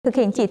Thực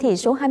hiện chỉ thị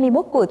số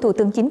 21 của Thủ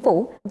tướng Chính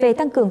phủ về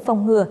tăng cường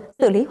phòng ngừa,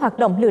 xử lý hoạt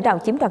động lừa đảo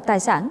chiếm đoạt tài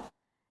sản.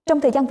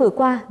 Trong thời gian vừa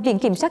qua, Viện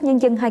Kiểm sát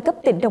Nhân dân 2 cấp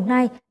tỉnh Đồng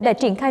Nai đã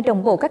triển khai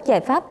đồng bộ các giải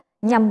pháp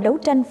nhằm đấu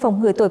tranh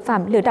phòng ngừa tội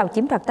phạm lừa đảo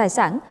chiếm đoạt tài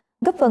sản,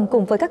 góp phần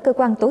cùng với các cơ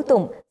quan tố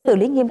tụng xử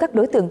lý nghiêm các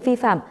đối tượng vi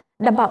phạm,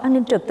 đảm bảo an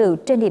ninh trật tự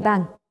trên địa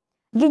bàn.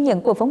 Ghi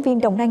nhận của phóng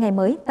viên Đồng Nai ngày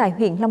mới tại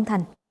huyện Long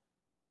Thành.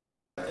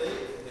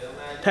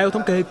 Theo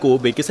thống kê của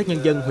Viện Kiểm sát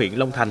Nhân dân huyện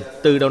Long Thành,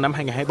 từ đầu năm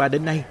 2023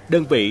 đến nay,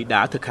 đơn vị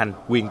đã thực hành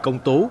quyền công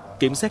tố,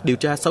 kiểm soát điều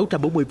tra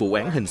 640 vụ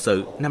án hình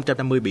sự,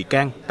 550 bị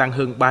can, tăng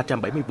hơn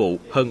 370 vụ,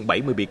 hơn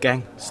 70 bị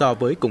can so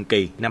với cùng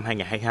kỳ năm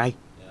 2022.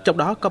 Trong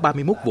đó có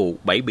 31 vụ,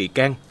 7 bị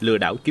can lừa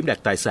đảo chiếm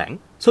đoạt tài sản.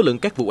 Số lượng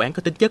các vụ án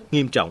có tính chất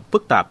nghiêm trọng,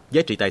 phức tạp,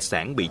 giá trị tài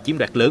sản bị chiếm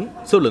đoạt lớn,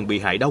 số lượng bị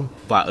hại đông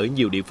và ở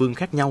nhiều địa phương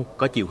khác nhau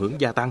có chiều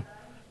hướng gia tăng.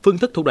 Phương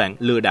thức thủ đoạn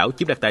lừa đảo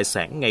chiếm đoạt tài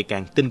sản ngày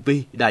càng tinh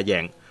vi, đa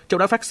dạng. Trong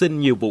đó phát sinh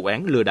nhiều vụ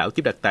án lừa đảo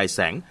chiếm đoạt tài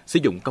sản sử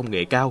dụng công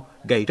nghệ cao,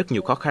 gây rất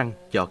nhiều khó khăn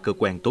cho cơ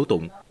quan tố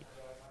tụng.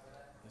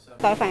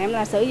 Tội phạm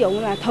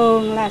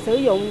thường là sử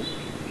dụng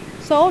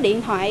số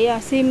điện thoại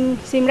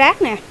SIM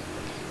rác nè,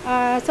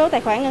 số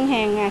tài khoản ngân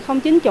hàng không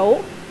chính chủ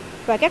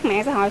và các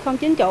mạng xã hội không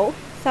chính chủ.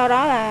 Sau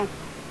đó là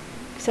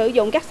sử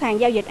dụng các sàn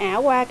giao dịch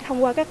ảo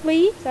thông qua các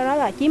ví, sau đó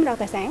là chiếm đoạt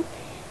tài sản.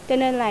 Cho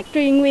nên là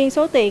truy nguyên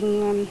số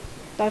tiền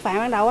tội phạm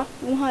ban đầu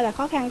cũng hơi là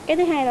khó khăn. Cái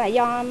thứ hai là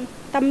do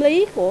tâm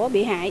lý của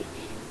bị hại.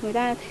 Người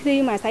ta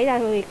khi mà xảy ra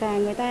việc là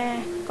người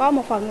ta có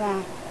một phần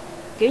là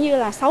kiểu như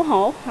là xấu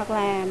hổ hoặc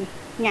là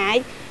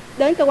ngại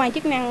đến cơ quan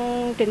chức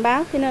năng trình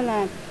báo, cho nên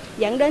là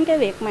dẫn đến cái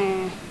việc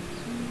mà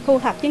thu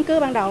thập chứng cứ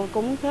ban đầu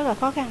cũng rất là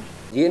khó khăn.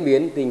 Diễn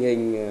biến tình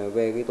hình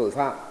về cái tội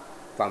phạm,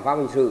 phạm pháp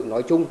hình sự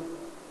nói chung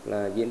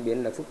là diễn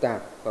biến là phức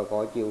tạp và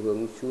có chiều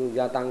hướng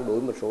gia tăng đối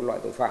với một số loại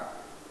tội phạm.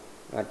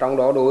 Trong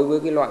đó đối với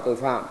cái loại tội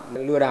phạm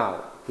lừa đảo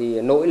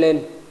thì nổi lên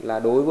là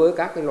đối với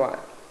các cái loại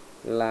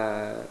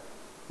là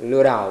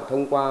lừa đảo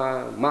thông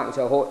qua mạng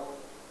xã hội.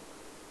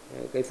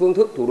 Cái phương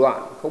thức thủ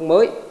đoạn không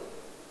mới.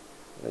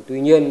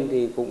 Tuy nhiên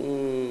thì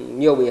cũng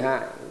nhiều bị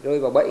hại rơi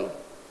vào bẫy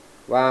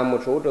và một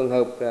số trường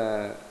hợp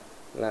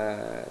là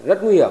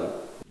rất nguy hiểm.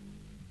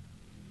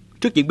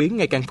 Trước diễn biến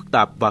ngày càng phức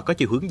tạp và có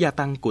chiều hướng gia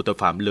tăng của tội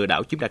phạm lừa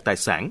đảo chiếm đoạt tài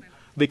sản,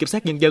 Viện Kiểm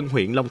sát Nhân dân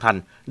huyện Long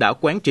Thành đã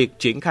quán triệt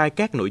triển khai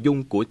các nội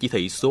dung của chỉ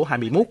thị số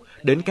 21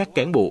 đến các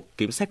cán bộ,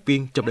 kiểm sát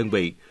viên trong đơn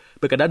vị.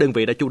 Bên cạnh đó, đơn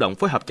vị đã chủ động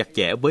phối hợp chặt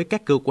chẽ với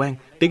các cơ quan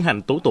tiến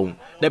hành tố tụng,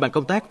 đẩy mạnh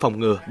công tác phòng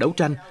ngừa, đấu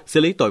tranh, xử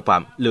lý tội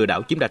phạm lừa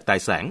đảo chiếm đoạt tài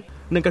sản,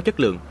 nâng cao chất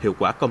lượng, hiệu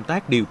quả công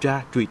tác điều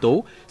tra, truy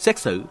tố, xét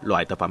xử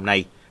loại tội phạm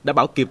này, đảm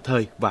bảo kịp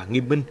thời và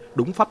nghiêm minh,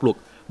 đúng pháp luật,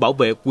 bảo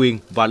vệ quyền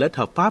và lợi ích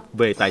hợp pháp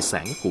về tài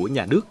sản của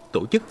nhà nước,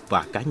 tổ chức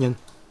và cá nhân.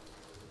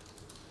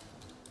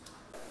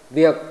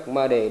 Việc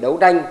mà để đấu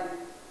tranh,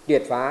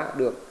 triệt phá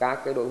được các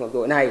cái tội phạm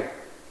tội này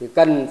thì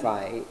cần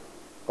phải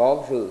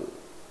có sự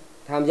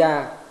tham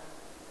gia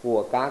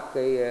của các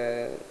cái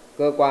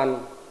cơ quan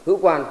hữu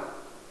quan.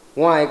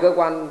 Ngoài cơ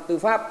quan tư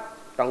pháp,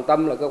 trọng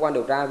tâm là cơ quan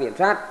điều tra viện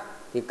sát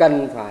thì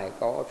cần phải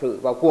có sự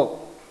vào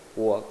cuộc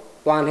của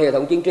toàn hệ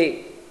thống chính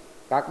trị,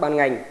 các ban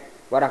ngành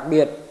và đặc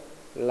biệt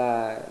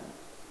là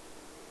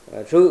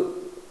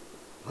sự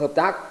hợp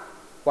tác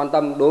quan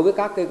tâm đối với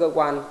các cái cơ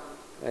quan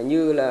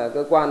như là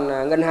cơ quan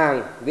ngân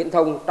hàng, viễn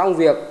thông trong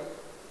việc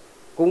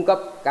cung cấp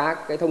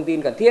các cái thông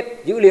tin cần thiết,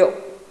 dữ liệu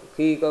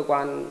khi cơ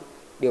quan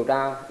điều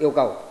tra yêu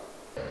cầu.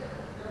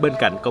 Bên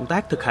cạnh công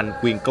tác thực hành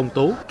quyền công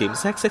tố, kiểm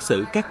soát xét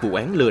xử các vụ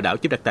án lừa đảo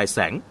chiếm đoạt tài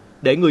sản,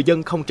 để người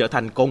dân không trở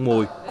thành con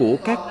mồi của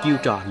các chiêu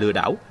trò lừa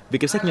đảo,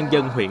 Viện Kiểm sát Nhân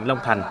dân huyện Long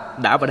Thành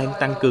đã và đang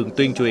tăng cường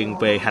tuyên truyền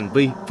về hành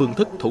vi, phương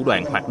thức, thủ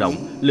đoạn hoạt động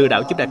lừa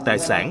đảo chiếm đoạt tài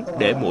sản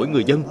để mỗi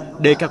người dân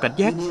đề cao cảnh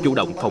giác, chủ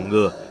động phòng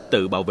ngừa,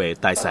 tự bảo vệ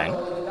tài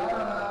sản.